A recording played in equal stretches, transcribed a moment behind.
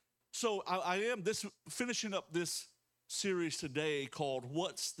So I am finishing up this series today called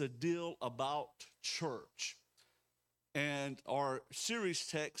What's the Deal About Church? And our series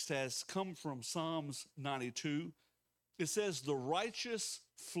text has come from Psalms 92. It says, the righteous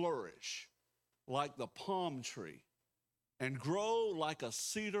flourish like the palm tree and grow like a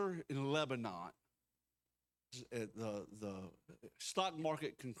cedar in Lebanon. The stock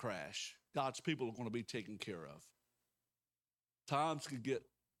market can crash. God's people are going to be taken care of. Times could get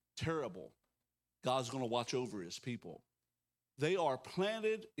terrible. God's going to watch over his people. They are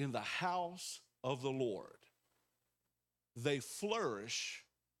planted in the house of the Lord. They flourish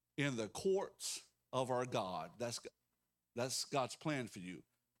in the courts of our God. That's God's plan for you,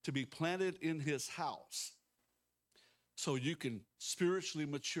 to be planted in his house so you can spiritually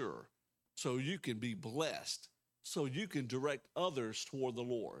mature, so you can be blessed, so you can direct others toward the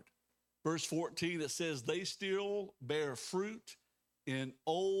Lord. Verse 14, it says, they still bear fruit in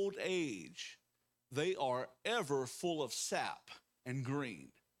old age. They are ever full of sap and green.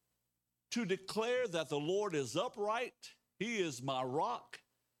 To declare that the Lord is upright, he is my rock,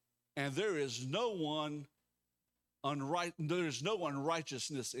 and there is no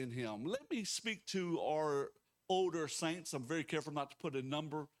unrighteousness in him. Let me speak to our older saints. I'm very careful not to put a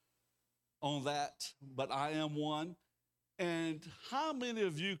number on that, but I am one. And how many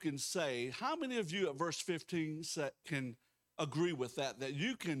of you at verse 15 can agree with that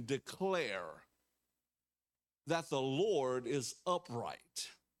you can declare that the Lord is upright,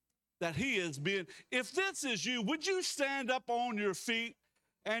 that he is being, if this is you, would you stand up on your feet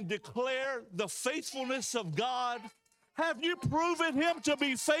and declare the faithfulness of God? Have you proven him to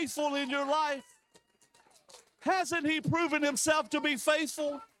be faithful in your life? Hasn't he proven himself to be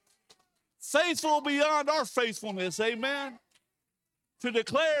faithful? Faithful beyond our faithfulness, amen? To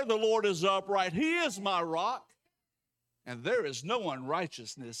declare the Lord is upright. He is my rock, and there is no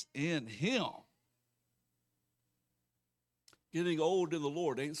unrighteousness in him. Getting old in the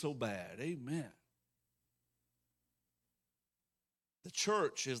Lord ain't so bad, amen. The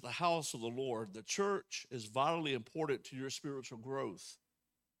church is the house of the Lord. The church is vitally important to your spiritual growth.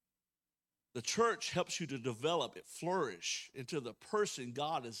 The church helps you to develop, it flourish into the person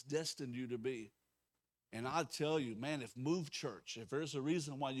God has destined you to be. And I tell you, man, if Move Church, if there's a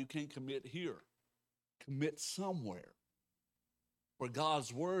reason why you can't commit here, commit somewhere where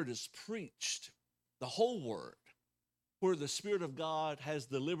God's word is preached, the whole word, where the Spirit of God has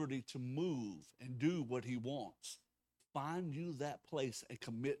the liberty to move and do what he wants. Find you that place and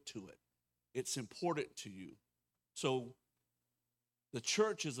commit to it. It's important to you. So the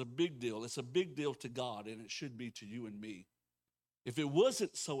church is a big deal. It's a big deal to God, and it should be to you and me. If it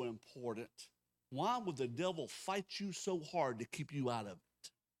wasn't so important, why would the devil fight you so hard to keep you out of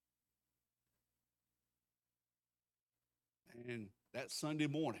it? And that Sunday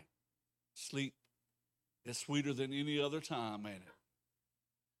morning, sleep is sweeter than any other time, ain't it?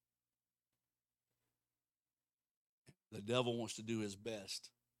 The devil wants to do his best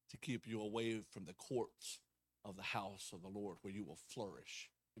to keep you away from the courts of the house of the Lord, where you will flourish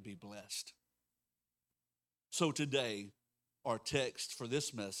and be blessed. So today, our text for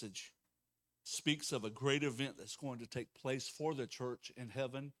this message speaks of a great event that's going to take place for the church in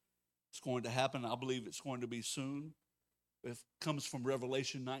heaven. It's going to happen. I believe it's going to be soon. It comes from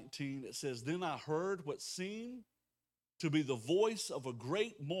Revelation 19. It says, then I heard what seemed to be the voice of a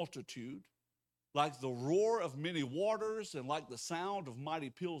great multitude, like the roar of many waters and like the sound of mighty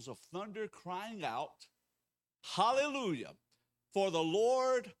peals of thunder, crying out, hallelujah, for the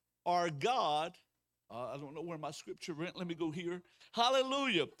Lord our God, I don't know where my scripture went. Let me go here.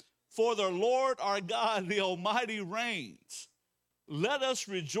 Hallelujah, for the Lord our God, the Almighty reigns. Let us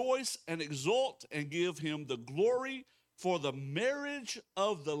rejoice and exult and give him the glory, for the marriage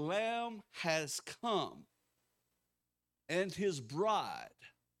of the Lamb has come, and his bride,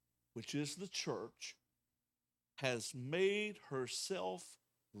 which is the church, has made herself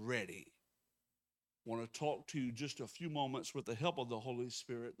ready. I want to talk to you just a few moments with the help of the Holy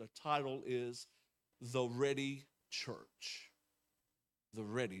Spirit. The title is The Ready Church. The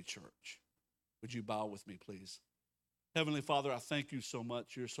Ready Church. Would you bow with me, please? Heavenly Father, I thank you so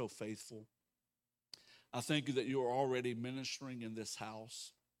much. You're so faithful. I thank you that you are already ministering in this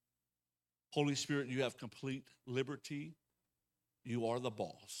house. Holy Spirit, you have complete liberty. You are the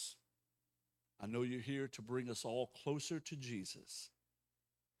boss. I know you're here to bring us all closer to Jesus.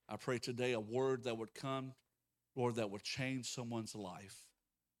 I pray today a word that would come, Lord, that would change someone's life.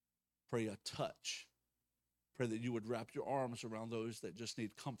 Pray a touch. Pray that you would wrap your arms around those that just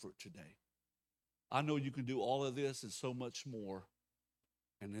need comfort today. I know you can do all of this and so much more.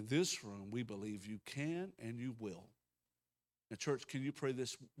 And in this room, we believe you can and you will. Now, church, can you pray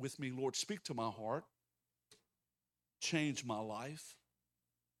this with me? Lord, speak to my heart. Change my life.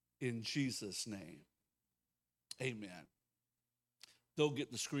 In Jesus' name, amen. They'll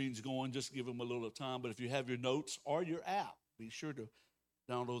get the screens going. Just give them a little time. But if you have your notes or your app, be sure to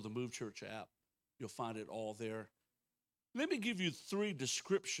download the Move Church app. You'll find it all there. Let me give you 3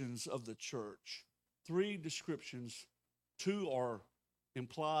 descriptions of the church. 3 descriptions. 2 are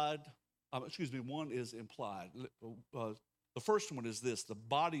implied. One is implied. The first one is this: the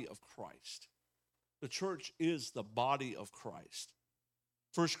body of Christ. The church is the body of Christ.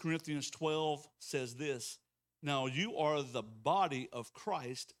 1 Corinthians 12 says this: now you are the body of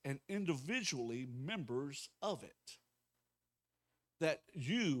Christ and individually members of it. That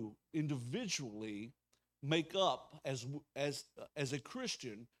you individually make up as a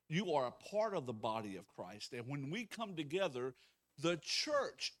Christian, you are a part of the body of Christ. And when we come together, the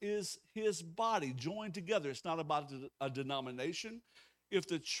church is his body joined together. It's not about a denomination. If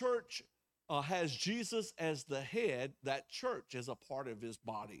the church has Jesus as the head, that church is a part of his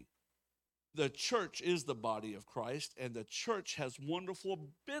body. The church is the body of Christ, and the church has wonderful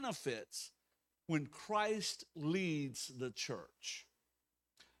benefits when Christ leads the church.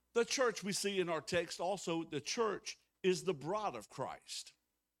 The church we see in our text also, the church is the bride of Christ.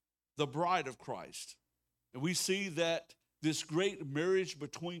 The bride of Christ. And we see that this great marriage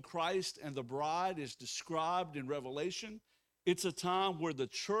between Christ and the bride is described in Revelation. It's a time where the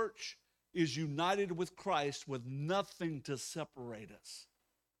church is united with Christ with nothing to separate us.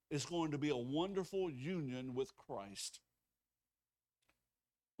 It's going to be a wonderful union with Christ.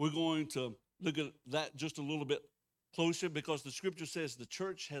 We're going to look at that just a little bit closer because the scripture says the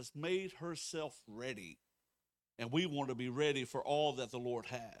church has made herself ready, and we want to be ready for all that the Lord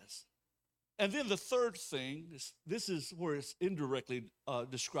has. And then the third thing, this is where it's indirectly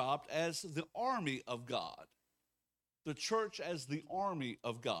described as the army of God. The church as the army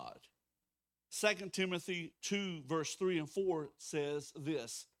of God. 2 Timothy 2, verse 3 and 4 says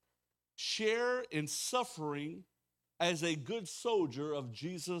this: share in suffering as a good soldier of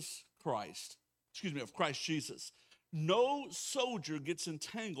of Christ Jesus. No soldier gets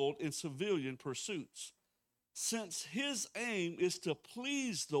entangled in civilian pursuits, since his aim is to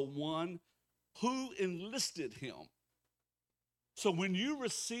please the one who enlisted him. So when you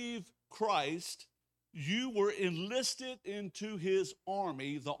receive Christ, you were enlisted into his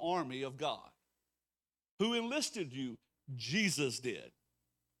army, the army of God. Who enlisted you? Jesus did.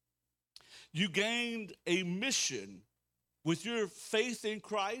 You gained a mission with your faith in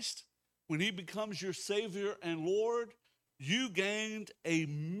Christ. When he becomes your Savior and Lord, you gained a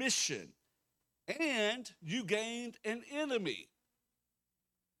mission and you gained an enemy.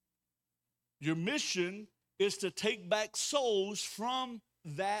 Your mission is to take back souls from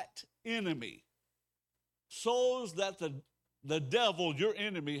that enemy. Souls that the devil, your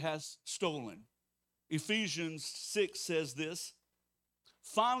enemy, has stolen. Ephesians 6 says this: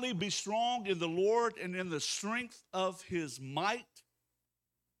 finally, be strong in the Lord and in the strength of his might.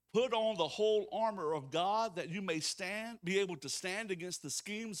 Put on the whole armor of God that you may be able to stand against the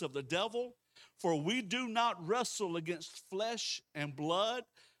schemes of the devil. For we do not wrestle against flesh and blood,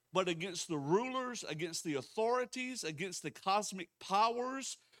 but against the rulers, against the authorities, against the cosmic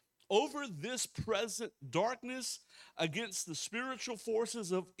powers over this present darkness, against the spiritual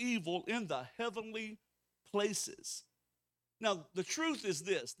forces of evil in the heavenly places. Now, the truth is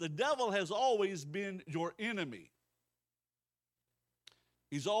this: the devil has always been your enemy.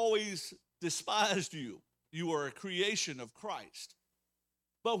 He's always despised you. You are a creation of Christ.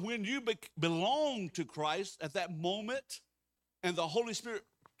 But when you belong to Christ at that moment, and the Holy Spirit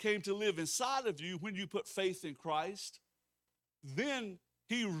came to live inside of you when you put faith in Christ, then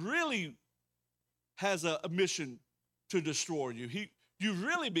he really has a mission to destroy you. You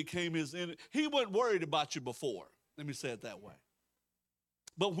really became his enemy. He wasn't worried about you before. Let me say it that way.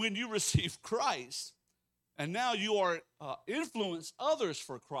 But when you receive Christ, and now you are influence others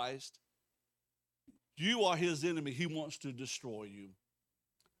for Christ, you are his enemy. He wants to destroy you.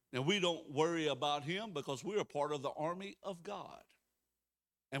 Now, we don't worry about him because we are part of the army of God.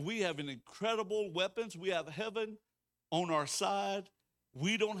 And we have an incredible weapons. We have heaven on our side.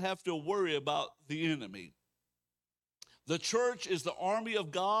 We don't have to worry about the enemy. The church is the army of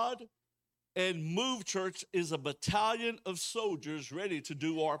God, and Move Church is a battalion of soldiers ready to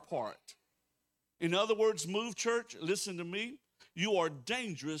do our part. In other words, Move Church, listen to me, you are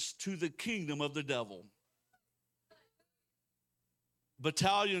dangerous to the kingdom of the devil.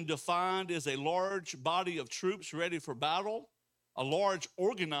 Battalion defined as a large body of troops ready for battle, a large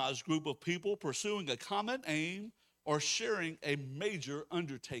organized group of people pursuing a common aim or sharing a major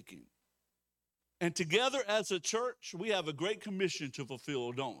undertaking. And together as a church, we have a great commission to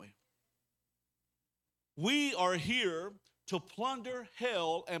fulfill, don't we? We are here to plunder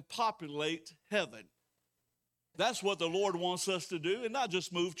hell and populate heaven. That's what the Lord wants us to do, and not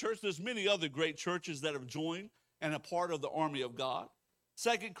just Move Church. There's many other great churches that have joined and are part of the army of God.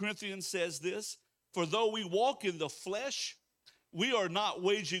 2 Corinthians says this, for though we walk in the flesh, we are not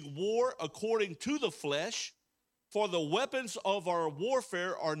waging war according to the flesh, for the weapons of our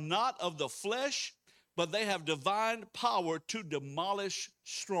warfare are not of the flesh, but they have divine power to demolish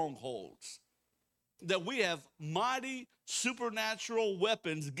strongholds. That we have mighty supernatural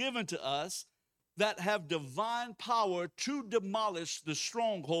weapons given to us that have divine power to demolish the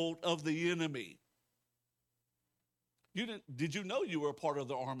stronghold of the enemy. Did you know you were a part of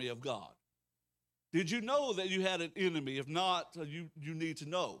the army of God? Did you know that you had an enemy? If not, you need to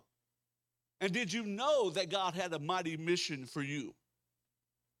know. And did you know that God had a mighty mission for you?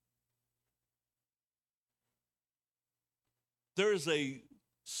 There's a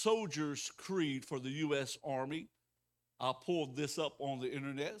soldier's creed for the U.S. Army. I pulled this up on the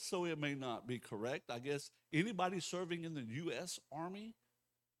internet, so it may not be correct. I guess anybody serving in the U.S. Army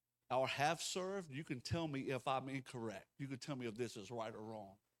or have served, you can tell me if I'm incorrect. You can tell me if this is right or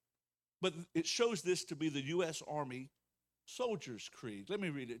wrong. But it shows this to be the U.S. Army soldier's creed. Let me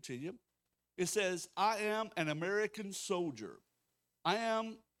read it to you. It says, I am an American soldier. I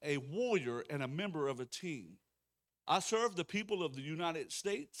am a warrior and a member of a team. I serve the people of the United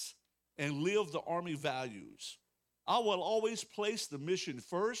States and live the Army values. I will always place the mission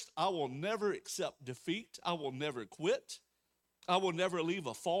first. I will never accept defeat. I will never quit. I will never leave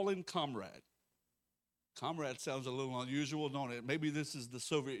a fallen comrade. Comrade sounds a little unusual, don't it? Maybe this is the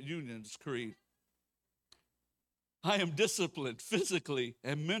Soviet Union's creed. I am disciplined physically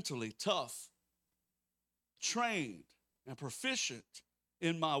and mentally, tough, trained, and proficient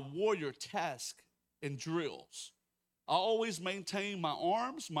in my warrior task and drills. I always maintain my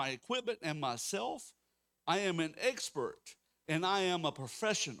arms, my equipment, and myself. I am an expert, and I am a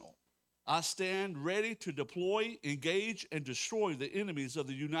professional. I stand ready to deploy, engage, and destroy the enemies of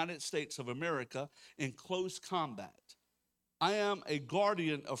the United States of America in close combat. I am a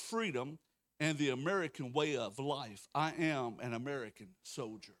guardian of freedom and the American way of life. I am an American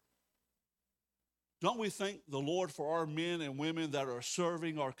soldier. Don't we thank the Lord for our men and women that are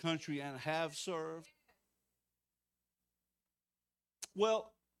serving our country and have served?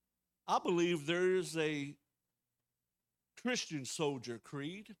 Well, I believe there is a Christian soldier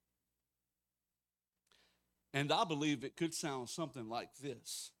creed, and I believe it could sound something like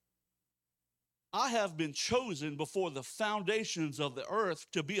this. I have been chosen before the foundations of the earth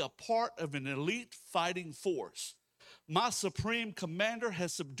to be a part of an elite fighting force. My supreme commander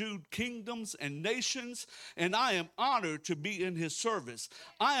has subdued kingdoms and nations, and I am honored to be in his service.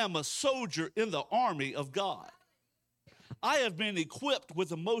 I am a soldier in the army of God. I have been equipped with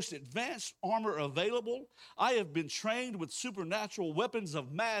the most advanced armor available. I have been trained with supernatural weapons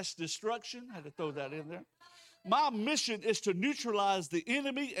of mass destruction. I had to throw that in there. My mission is to neutralize the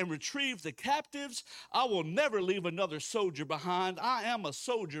enemy and retrieve the captives. I will never leave another soldier behind. I am a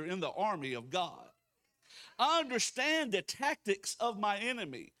soldier in the army of God. I understand the tactics of my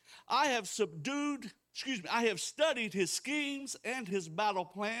enemy. I have studied his schemes and his battle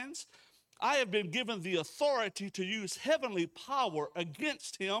plans. I have been given the authority to use heavenly power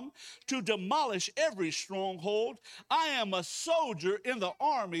against him to demolish every stronghold. I am a soldier in the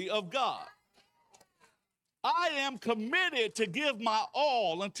army of God. I am committed to give my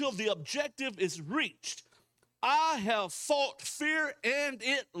all until the objective is reached. I have fought fear and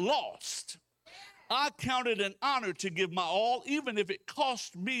it lost. I count it an honor to give my all, even if it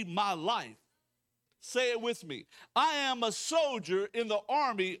cost me my life. Say it with me. I am a soldier in the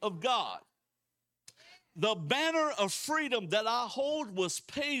army of God. The banner of freedom that I hold was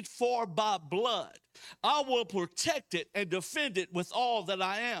paid for by blood. I will protect it and defend it with all that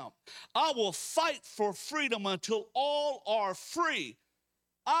I am. I will fight for freedom until all are free.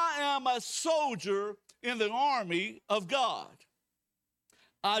 I am a soldier in the army of God.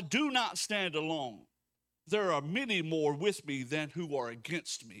 I do not stand alone. There are many more with me than who are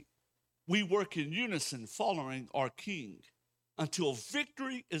against me. We work in unison following our King until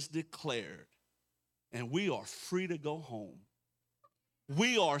victory is declared and we are free to go home.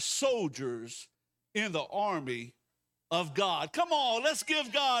 We are soldiers in the army of God. Come on, let's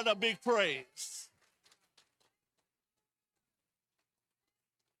give God a big praise.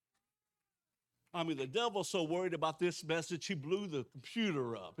 I mean, the devil's so worried about this message, he blew the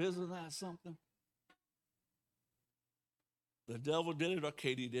computer up. Isn't that something? The devil did it or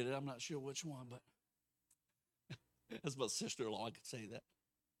Katie did it. I'm not sure which one, but that's my sister-in-law. I could say that.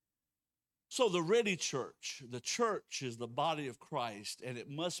 So the ready church, the church is the body of Christ, and it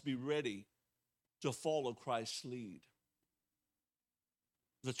must be ready to follow Christ's lead.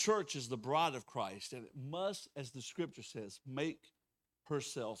 The church is the bride of Christ, and it must, as the scripture says, make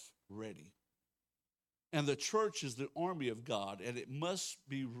herself ready. And the church is the army of God, and it must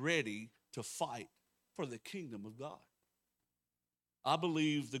be ready to fight for the kingdom of God. I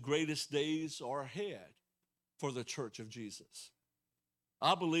believe the greatest days are ahead for the church of Jesus.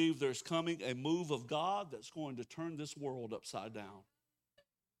 I believe there's coming a move of God that's going to turn this world upside down.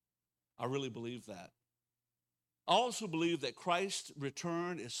 I really believe that. I also believe that Christ's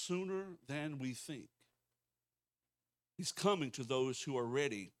return is sooner than we think. He's coming to those who are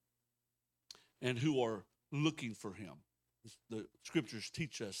ready and who are looking for him. The scriptures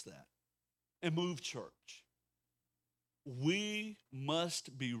teach us that. And Move Church, we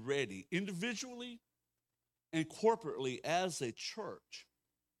must be ready individually and corporately as a church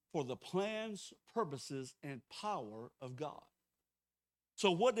for the plans, purposes, and power of God. So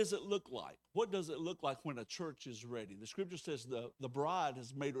what does it look like? What does it look like when a church is ready? The scripture says the bride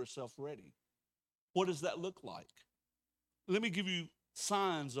has made herself ready. What does that look like? Let me give you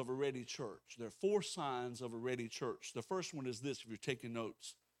signs of a ready church. There are 4 signs of a ready church. The first one is this, if you're taking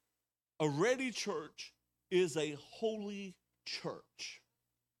notes. A ready church is a holy church.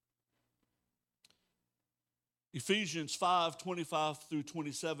 Ephesians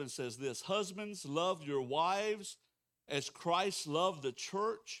 5:25-27 says this, husbands, love your wives as Christ loved the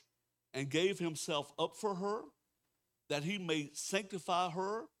church and gave himself up for her, that he may sanctify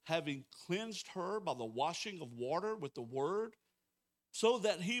her, having cleansed her by the washing of water with the word, so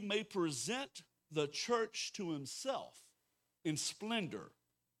that he may present the church to himself in splendor,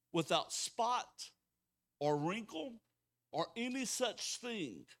 without spot or wrinkle or any such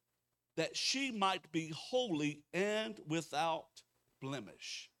thing, that she might be holy and without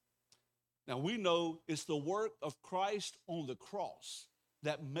blemish. Now we know it's the work of Christ on the cross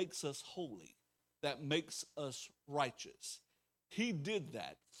that makes us holy, that makes us righteous. He did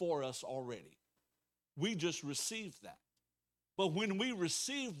that for us already. We just received that. But when we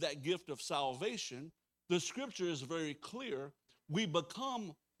receive that gift of salvation, the scripture is very clear. We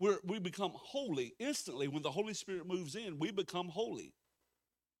become holy instantly. When the Holy Spirit moves in, we become holy.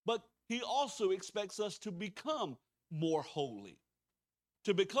 But he also expects us to become more holy,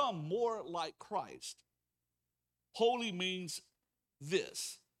 to become more like Christ. Holy means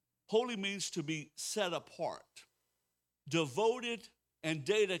this. Holy means to be set apart, devoted and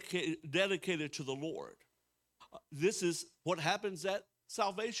dedicated to the Lord. This is what happens at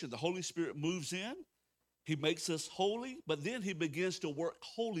salvation. The Holy Spirit moves in. He makes us holy, but then he begins to work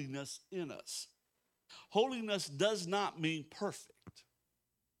holiness in us. Holiness does not mean perfect.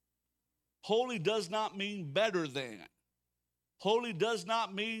 Holy does not mean better than. Holy does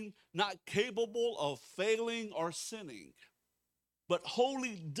not mean not capable of failing or sinning. But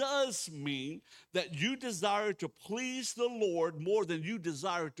holy does mean that you desire to please the Lord more than you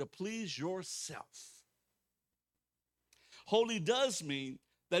desire to please yourself. Holy does mean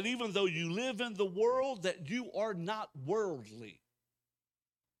that even though you live in the world, that you are not worldly.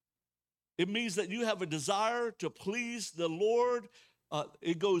 It means that you have a desire to please the Lord.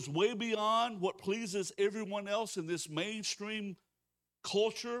 It goes way beyond what pleases everyone else in this mainstream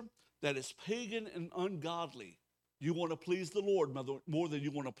culture that is pagan and ungodly. You want to please the Lord more than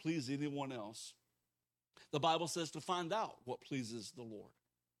you want to please anyone else. The Bible says to find out what pleases the Lord.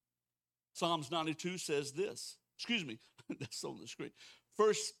 Psalms 92 says this. That's on the screen.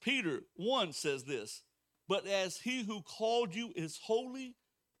 1 Peter 1 says this, but as he who called you is holy,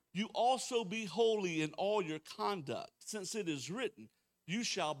 you also be holy in all your conduct, since it is written, you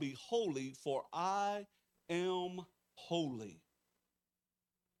shall be holy, for I am holy.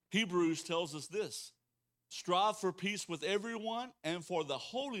 Hebrews tells us this, strive for peace with everyone and for the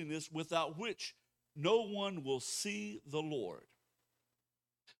holiness without which no one will see the Lord.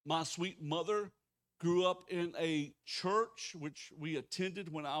 My sweet mother grew up in a church which we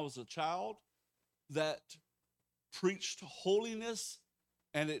attended when I was a child that preached holiness,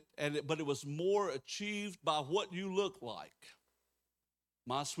 but it was more achieved by what you look like.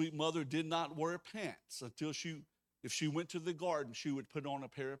 My sweet mother did not wear pants until if she went to the garden, she would put on a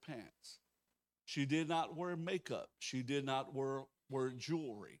pair of pants. She did not wear makeup. She did not wear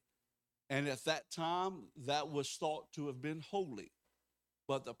jewelry. And at that time, that was thought to have been holy.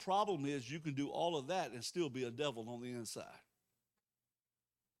 But the problem is you can do all of that and still be a devil on the inside.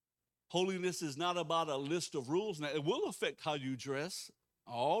 Holiness is not about a list of rules. Now, it will affect how you dress.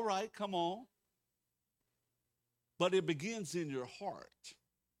 All right, come on. But it begins in your heart.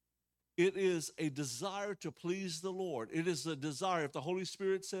 It is a desire to please the Lord. It is a desire. If the Holy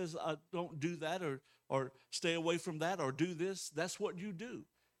Spirit says, don't do that, or stay away from that, or do this, that's what you do.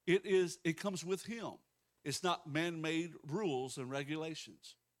 It comes with Him. It's not man-made rules and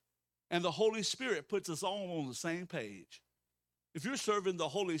regulations. And the Holy Spirit puts us all on the same page. If you're serving the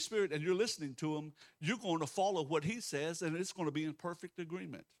Holy Spirit and you're listening to Him, you're going to follow what He says, and it's going to be in perfect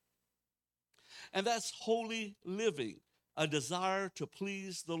agreement. And that's holy living, a desire to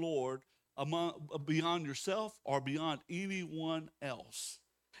please the Lord beyond yourself or beyond anyone else.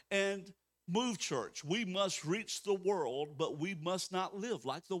 And Move Church, we must reach the world, but we must not live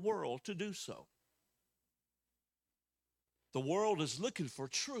like the world to do so. The world is looking for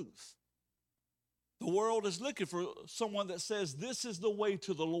truth. The world is looking for someone that says, this is the way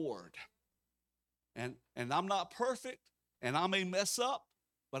to the Lord. And I'm not perfect, and I may mess up,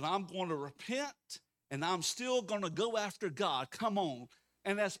 but I'm going to repent, and I'm still going to go after God. Come on.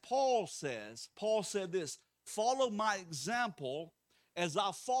 And as Paul said this, follow my example as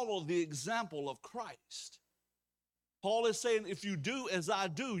I follow the example of Christ. Paul is saying, if you do as I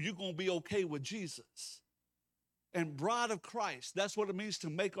do, you're going to be okay with Jesus. And bride of Christ, that's what it means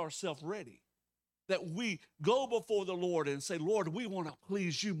to make ourselves ready. That we go before the Lord and say, Lord, we want to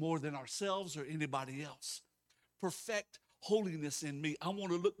please you more than ourselves or anybody else. Perfect holiness in me. I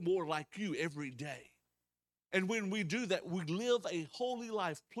want to look more like you every day. And when we do that, we live a holy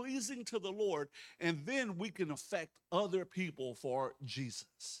life pleasing to the Lord, and then we can affect other people for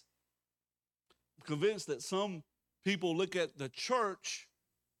Jesus. I'm convinced that some people look at the church,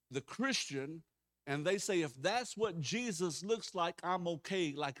 the Christian, and they say, if that's what Jesus looks like, I'm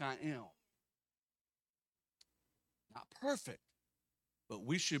okay like I am. Not perfect, but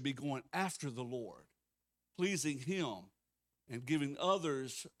we should be going after the Lord, pleasing Him, and giving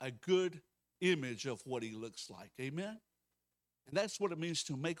others a good image of what He looks like. Amen? And that's what it means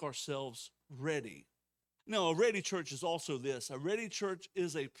to make ourselves ready. Now, a ready church is also this. A ready church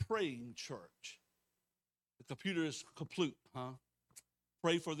is a praying church. The computer is complete, huh?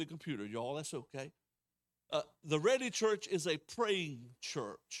 Pray for the computer, y'all. That's okay. The ready church is a praying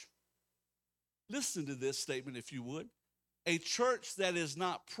church. Listen to this statement, if you would. A church that is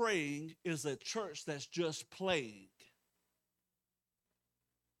not praying is a church that's just playing.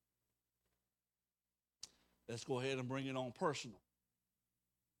 Let's go ahead and bring it on personal.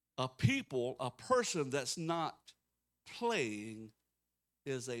 A person that's not playing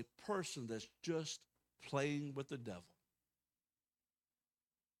is a person that's just playing with the devil.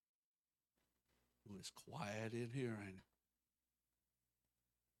 Ooh, it's quiet in here, ain't it?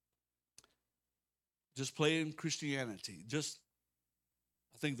 Just playing Christianity.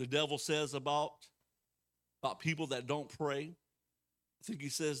 I think the devil says about people that don't pray. I think he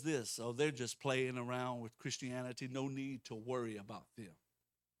says this, oh, they're just playing around with Christianity. No need to worry about them.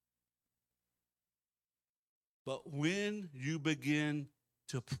 But when you begin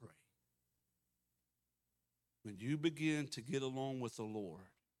to pray, when you begin to get along with the Lord,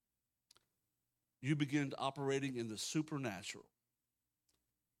 you begin operating in the supernatural.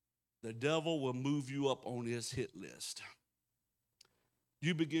 The devil will move you up on his hit list.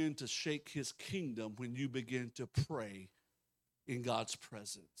 You begin to shake his kingdom when you begin to pray in God's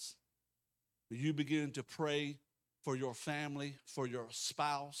presence. You begin to pray for your family, for your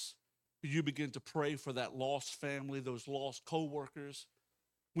spouse. You begin to pray for that lost family, those lost co-workers.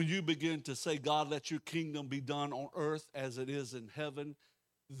 When you begin to say, God, let your kingdom be done on earth as it is in heaven,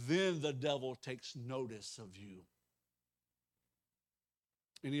 then the devil takes notice of you.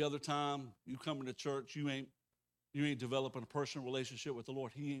 Any other time you come into church, you ain't developing a personal relationship with the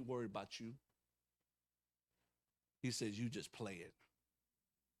Lord. He ain't worried about you. He says, you just play it.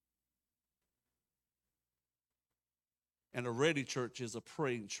 And a ready church is a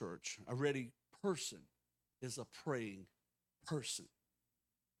praying church. A ready person is a praying person.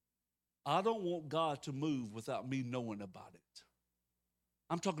 I don't want God to move without me knowing about it.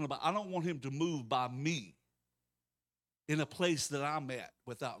 I'm talking about, I don't want him to move by me in a place that I'm at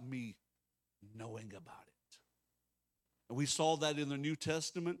without me knowing about it. And we saw that in the New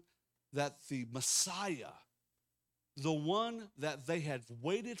Testament, that the Messiah, the one that they had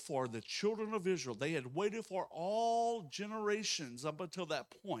waited for, the children of Israel, they had waited for all generations up until that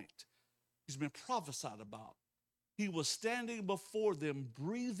point. He's been prophesied about. He was standing before them,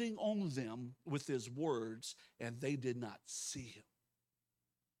 breathing on them with his words, and they did not see him.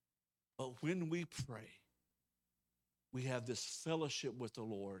 But when we pray, we have this fellowship with the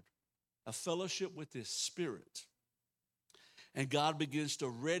Lord, a fellowship with his Spirit. And God begins to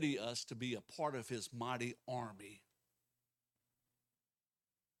ready us to be a part of his mighty army.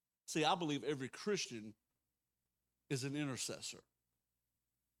 See, I believe every Christian is an intercessor.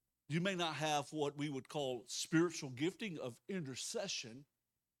 You may not have what we would call spiritual gifting of intercession,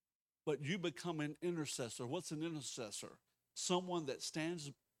 but you become an intercessor. What's an intercessor? Someone that stands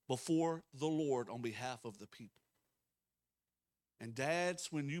before the Lord on behalf of the people. And dads,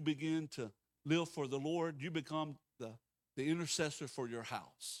 when you begin to live for the Lord, you become the intercessor for your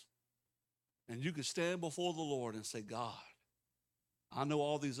house. And you can stand before the Lord and say, God, I know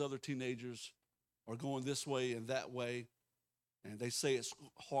all these other teenagers are going this way and that way, and they say it's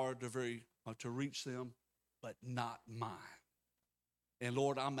hard to reach them, but not mine. And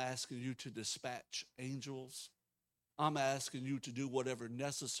Lord, I'm asking you to dispatch angels. I'm asking you to do whatever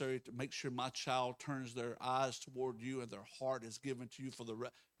necessary to make sure my child turns their eyes toward you and their heart is given to you for the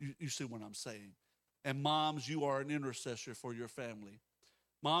rest. You see what I'm saying? And moms, you are an intercessor for your family.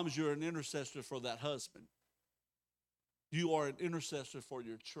 Moms, you're an intercessor for that husband. You are an intercessor for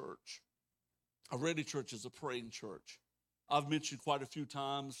your church. A Ready Church is a praying church. I've mentioned quite a few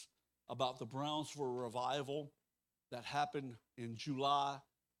times about the Brownsville revival that happened in June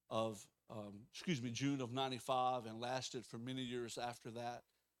of 95 and lasted for many years after that,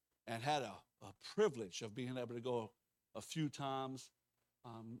 and had a privilege of being able to go a few times.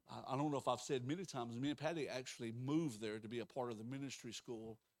 I don't know if I've said many times, me and Patty actually moved there to be a part of the ministry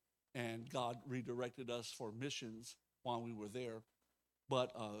school, and God redirected us for missions while we were there.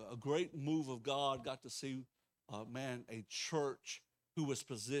 But a great move of God, got to see, a church who was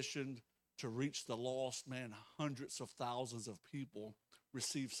positioned to reach the lost, hundreds of thousands of people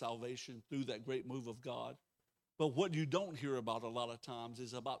receive salvation through that great move of God. But what you don't hear about a lot of times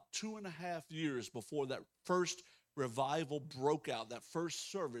is about 2.5 years before that first revival broke out, that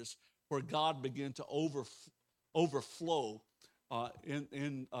first service where God began to overflow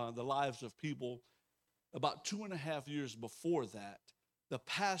in the lives of people. About 2.5 years before that, the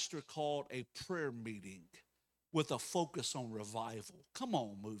pastor called a prayer meeting with a focus on revival. Come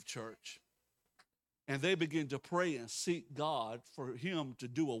on, Move Church. And they began to pray and seek God for him to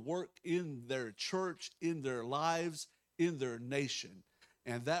do a work in their church, in their lives, in their nation.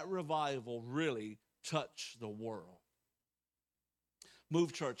 And that revival really touched the world.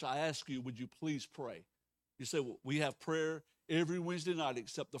 Move Church, I ask you, would you please pray? You say, well, we have prayer every Wednesday night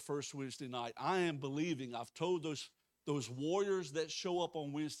except the first Wednesday night. I am believing, I've told those warriors that show up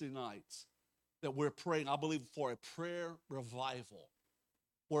on Wednesday nights that we're praying, I believe, for a prayer revival,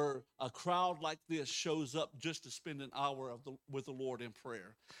 where a crowd like this shows up just to spend an hour with the Lord in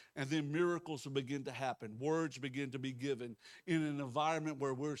prayer. And then miracles will begin to happen. Words begin to be given in an environment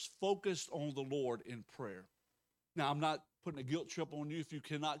where we're focused on the Lord in prayer. Now, I'm not putting a guilt trip on you if you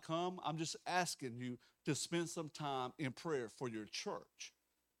cannot come. I'm just asking you to spend some time in prayer for your church.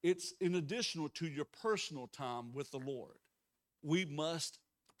 It's in addition to your personal time with the Lord. We must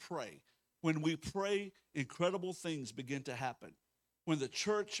pray. When we pray, incredible things begin to happen. When the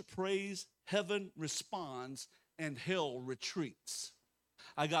church prays, heaven responds and hell retreats.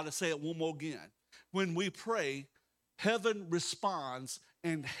 I got to say it one more again. When we pray, heaven responds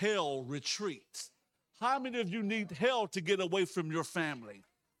and hell retreats. How many of you need hell to get away from your family?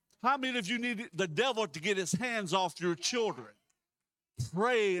 How many of you need the devil to get his hands off your children?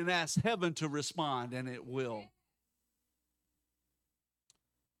 Pray and ask heaven to respond, and it will.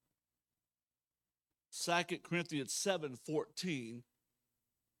 2 Corinthians 7:14.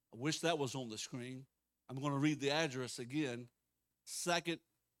 I wish that was on the screen. I'm going to read the address again. 2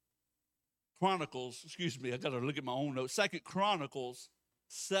 Chronicles, I got to look at my own notes. 2 Chronicles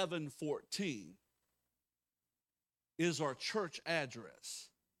 7:14 is our church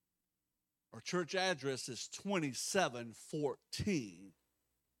address. Our church address is 2714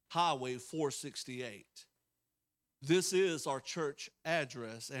 Highway 468. This is our church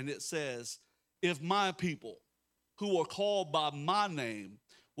address, and it says, if my people who are called by my name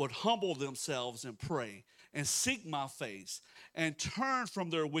would humble themselves and pray and seek my face and turn from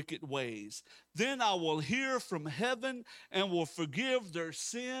their wicked ways, then I will hear from heaven and will forgive their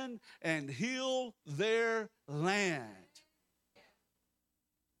sin and heal their land.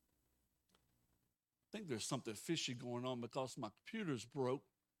 I think there's something fishy going on because my computer's broke,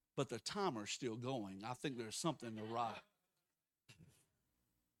 but the timer's still going. I think there's something awry.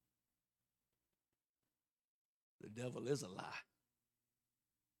 The devil is a lie.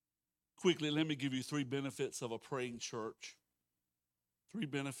 Quickly, let me give you 3 benefits of a praying church. 3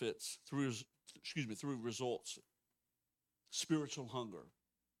 benefits, 3 results. Spiritual hunger.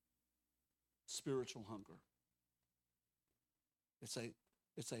 Spiritual hunger. It's a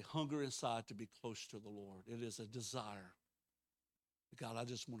hunger inside to be close to the Lord. It is a desire. God, I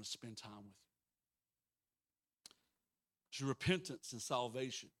just want to spend time with you. It's repentance and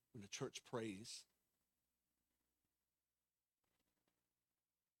salvation when the church prays.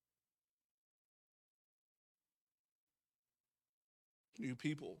 new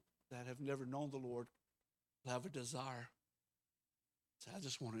people that have never known the Lord have a desire. Say, I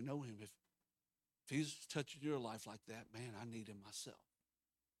just want to know him. If he's touching your life like that, man, I need him myself.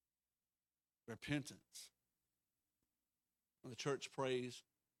 Repentance. When the church prays,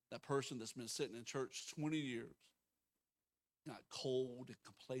 that person that's been sitting in church 20 years, not cold and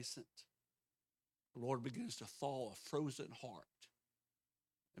complacent, the Lord begins to thaw a frozen heart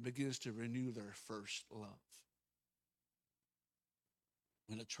and begins to renew their first love.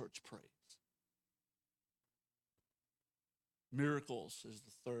 When the church prays. Miracles is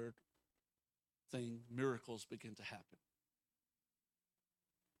the third thing. Miracles begin to happen.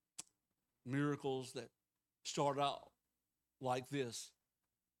 Miracles that start out like this.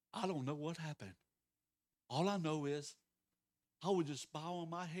 I don't know what happened. All I know is I would just bow on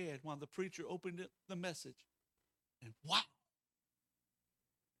my head while the preacher opened the message. And wow,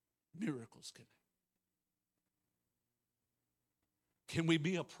 miracles can happen. Can we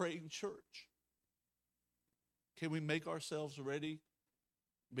be a praying church? Can we make ourselves ready?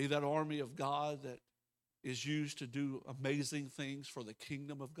 Be that army of God that is used to do amazing things for the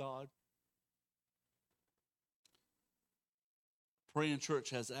kingdom of God? Praying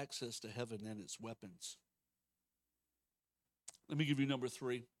church has access to heaven and its weapons. Let me give you number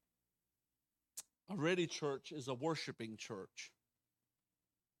 3. A ready church is a worshiping church.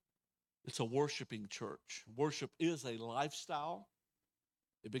 It's a worshiping church. Worship is a lifestyle.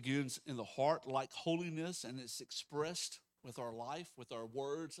 It begins in the heart like holiness, and it's expressed with our life, with our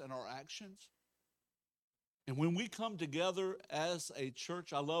words and our actions. And when we come together as a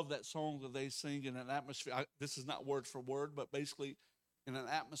church, I love that song that they sing in an atmosphere. This is not word for word, but basically in an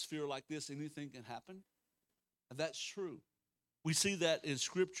atmosphere like this, anything can happen. And that's true. We see that in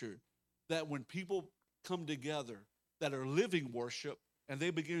Scripture, that when people come together that are living worship and they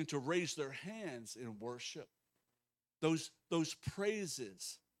begin to raise their hands in worship, those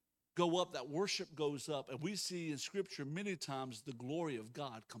praises go up, that worship goes up, and we see in Scripture many times the glory of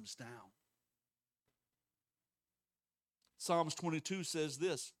God comes down. Psalms 22 says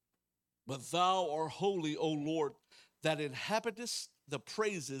this, but thou art holy, O Lord, that inhabitest the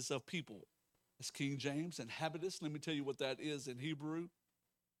praises of people. That's King James, inhabitest. Let me tell you what that is in Hebrew.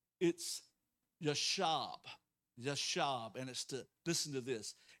 It's yashab, and it's to, listen to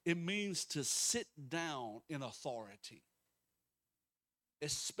this, it means to sit down in authority,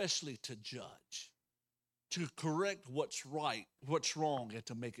 especially to judge, to correct what's right, what's wrong, and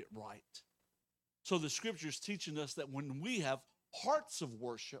to make it right. So the Scripture's teaching us that when we have hearts of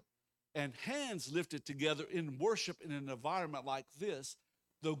worship and hands lifted together in worship in an environment like this,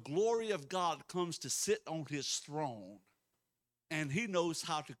 the glory of God comes to sit on his throne, and he knows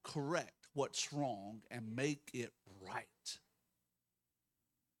how to correct what's wrong and make it right.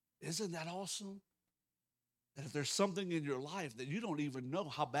 Isn't that awesome? That if there's something in your life that you don't even know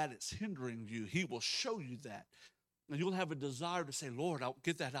how bad it's hindering you, he will show you that. And you'll have a desire to say, Lord, I'll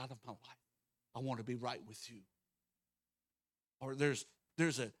get that out of my life. I want to be right with you. Or there's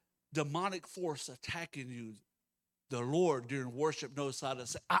a demonic force attacking you. The Lord during worship knows how to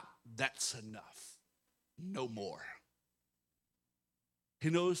say, that's enough. No more. He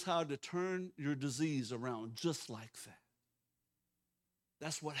knows how to turn your disease around just like that.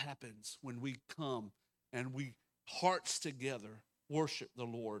 That's what happens when we come and we hearts together worship the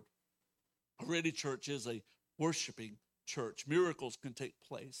Lord. A ready church is a worshiping church. Miracles can take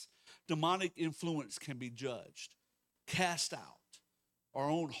place. Demonic influence can be judged, cast out. Our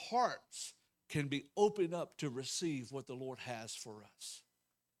own hearts can be opened up to receive what the Lord has for us.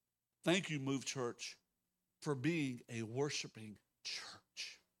 Thank you, Move Church, for being a worshiping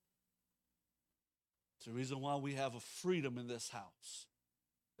church. It's the reason why we have a freedom in this house,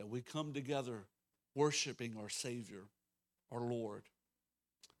 that we come together worshiping our Savior, our Lord.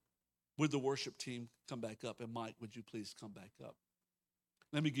 Would the worship team come back up? And Mike, would you please come back up?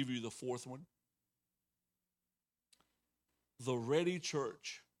 Let me give you the fourth one. The ready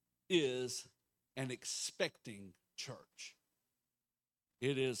church is an expecting church.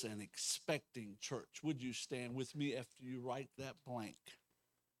 It is an expecting church. Would you stand with me after you write that blank?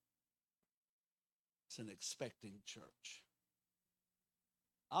 It's an expecting church.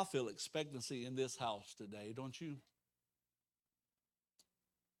 I feel expectancy in this house today, don't you?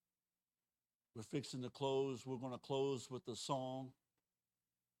 We're fixing to close. We're going to close with a song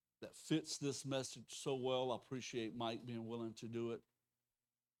that fits this message so well. I appreciate Mike being willing to do it.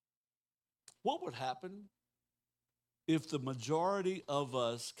 What would happen if the majority of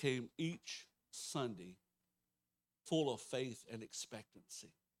us came each Sunday full of faith and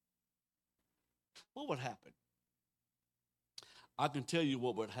expectancy? What would happen? I can tell you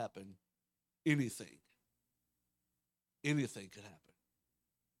what would happen. Anything. Anything could happen.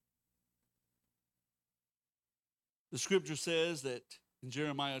 The scripture says that in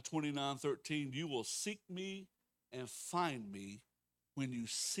Jeremiah 29:13, you will seek me and find me when you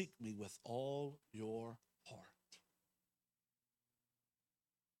seek me with all your heart.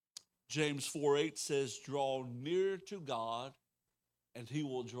 James 4:8 says, draw near to God, and he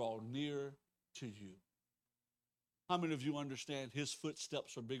will draw near to you. How many of you understand his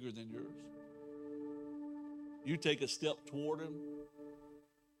footsteps are bigger than yours? You take a step toward him,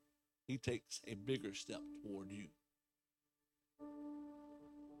 he takes a bigger step toward you.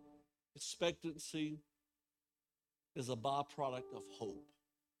 Expectancy is a byproduct of hope.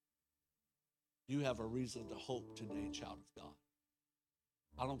 You have a reason to hope today, child of God.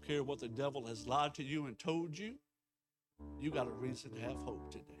 I don't care what the devil has lied to you and told you. You got a reason to have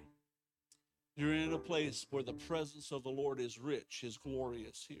hope today. You're in a place where the presence of the Lord is rich. His glory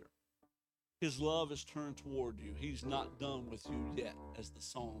is here. His love is turned toward you. He's not done with you yet, as the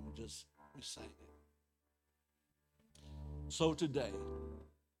song just we sang it. So today,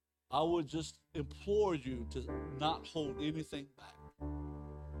 I would just implore you to not hold anything back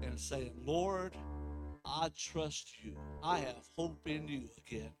and say, Lord, I trust you. I have hope in you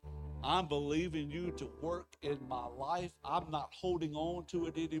again. I'm believing you to work in my life. I'm not holding on to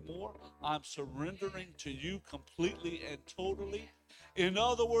it anymore. I'm surrendering to you completely and totally. In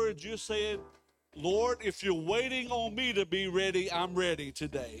other words, you're saying, Lord, if you're waiting on me to be ready, I'm ready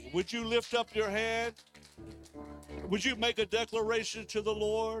today. Would you lift up your hand? Would you make a declaration to the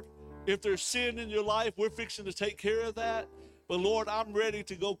Lord? If there's sin in your life, we're fixing to take care of that. But Lord, I'm ready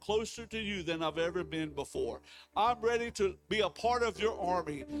to go closer to you than I've ever been before. I'm ready to be a part of your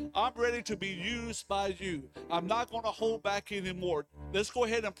army. I'm ready to be used by you. I'm not going to hold back anymore. Let's go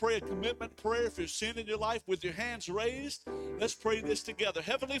ahead and pray a commitment prayer. If there's sin in your life with your hands raised, let's pray this together.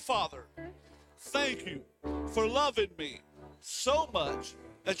 Heavenly Father, thank you for loving me so much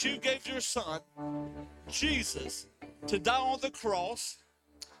that you gave your son, Jesus, to die on the cross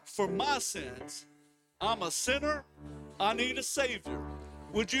for my sins. I'm a sinner. I need a Savior.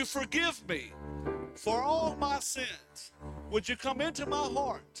 Would you forgive me for all my sins? Would you come into my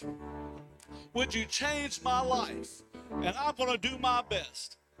heart? Would you change my life? And I'm going to do my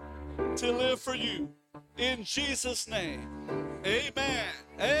best to live for you. In Jesus' name, amen,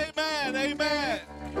 amen, amen.